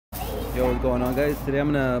Yo, what's going on, guys? Today I'm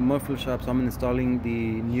in a muffler shop, so I'm installing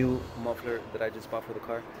the new muffler that I just bought for the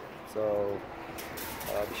car. So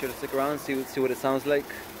be sure to stick around, see what it sounds like.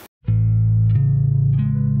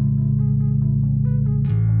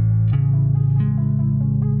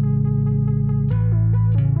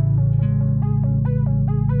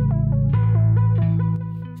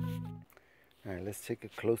 All right, let's take a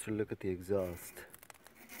closer look at the exhaust.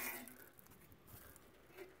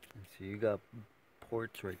 So you got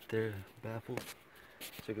ports right there, baffles.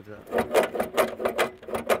 Check it out.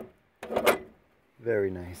 Very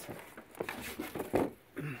nice. Yeah.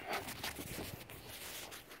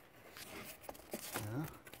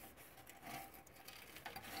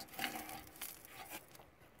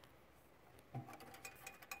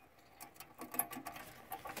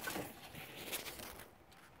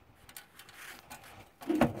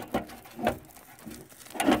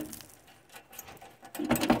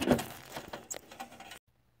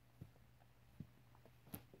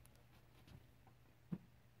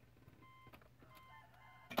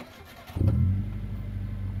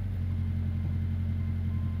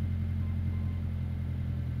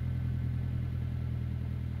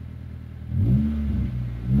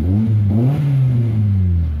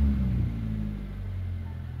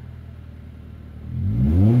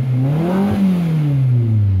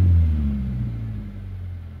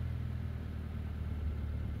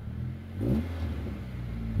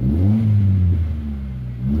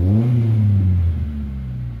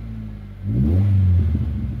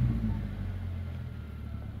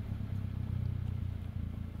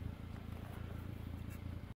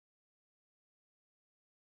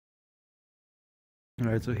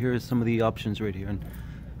 Alright, so here are some of the options right here. And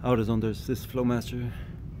AutoZone, there's this Flowmaster.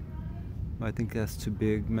 I think that's too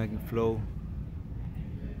big, Magnet Flow.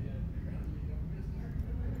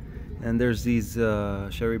 And there's these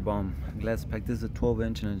Cherry Bomb glass pack. This is a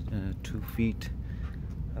 12-inch and a 2 feet,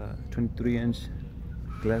 23-inch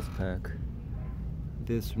glass pack.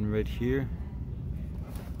 This one right here,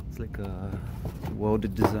 it's like a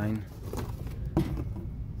welded design.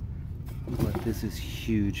 But this is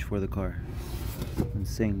huge for the car.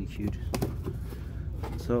 Insanely huge.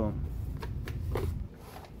 So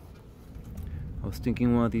I was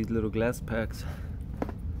thinking one of these little glass packs.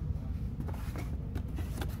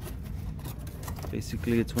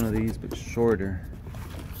 Basically it's one of these but shorter.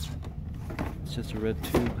 It's just a red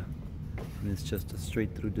tube and it's just a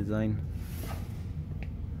straight through design.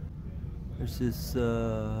 There's this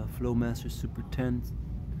Flowmaster Super 10,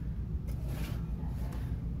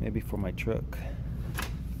 maybe for my truck,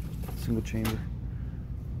 single chamber.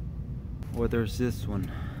 Or there's this one,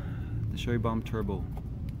 the Cherry Bomb Turbo.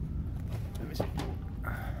 Let me see.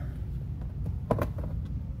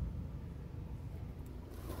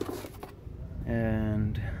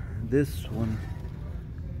 And this one,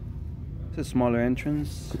 it's a smaller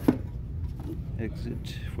entrance,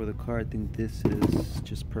 exit for the car. I think this is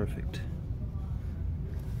just perfect.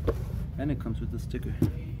 And it comes with the sticker.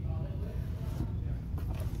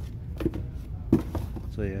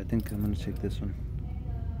 So yeah, I think I'm gonna take this one.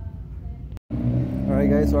 Alright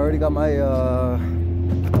guys, so I already got my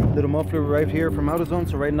little muffler right here from AutoZone.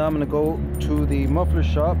 So right now I'm gonna go to the muffler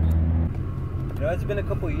shop. You know, it's been a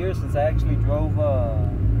couple of years since I actually drove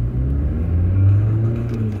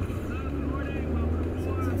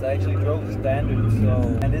standard,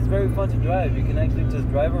 so, and it's very fun to drive. You can actually just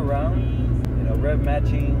drive around, you know, rev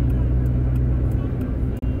matching,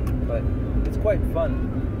 but it's quite fun.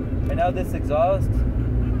 Right now this exhaust,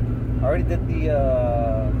 I already did the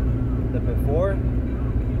before,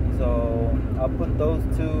 so I'll put those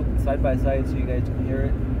two side by side so you guys can hear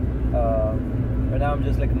it. Right now I'm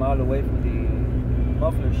just like a mile away from the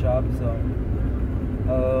muffler shop, so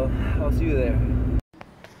I'll see you there.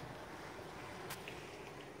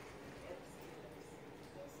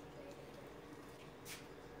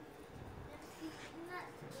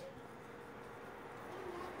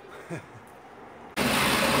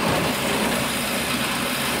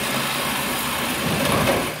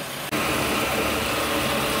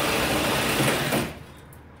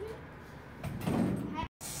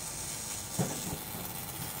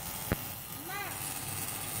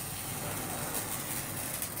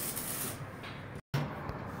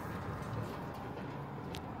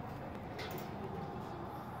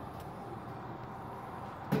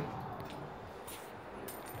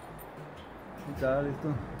 Ya, listo.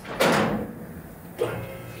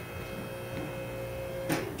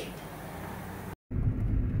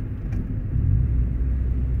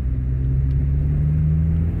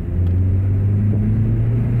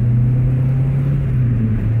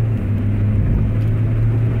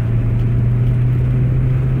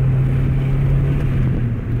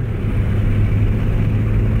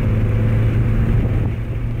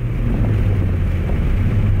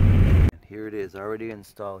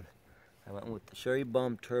 installed. I went with the Cherry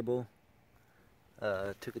Bomb Turbo.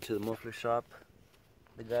 Took it to the muffler shop.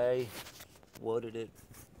 The guy welded it.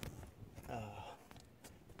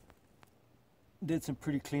 Did some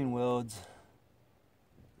pretty clean welds.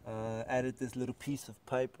 Added this little piece of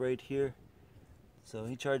pipe right here. So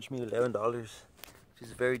he charged me $11, which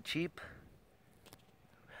is very cheap.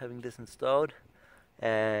 Having this installed,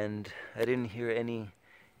 and I didn't hear any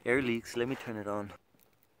air leaks. Let me turn it on.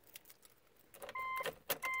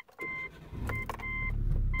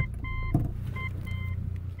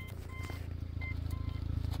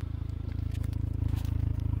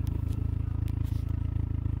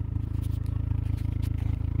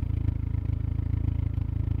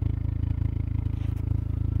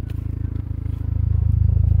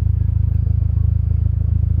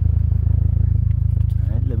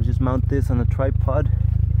 Mount this on a tripod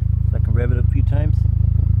so I can rev it a few times.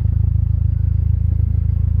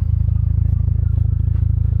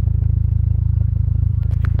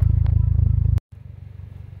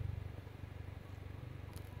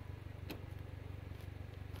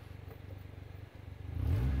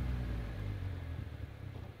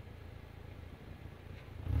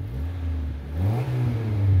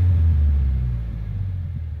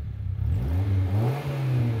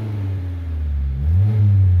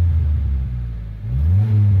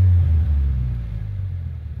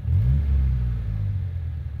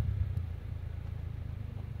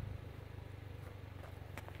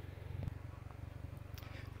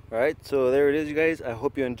 Alright, so there it is, you guys. I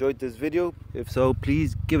hope you enjoyed this video. If so,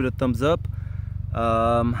 please give it a thumbs up,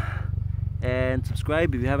 and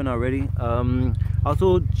subscribe if you haven't already.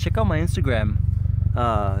 Also check out my Instagram,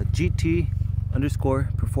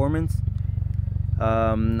 GT_performance.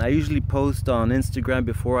 I usually post on Instagram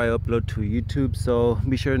before I upload to YouTube, so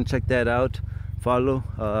be sure to check that out, follow,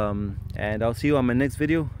 and I'll see you on my next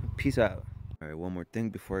video. Peace out. Alright, one more thing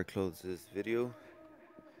before I close this video.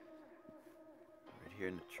 Here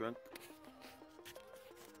in the trunk,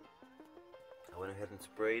 I went ahead and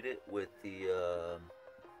sprayed it with the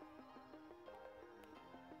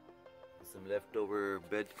some leftover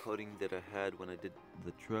bed coating that I had when I did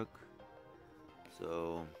the truck.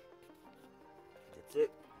 So that's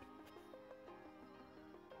it.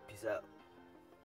 Peace out.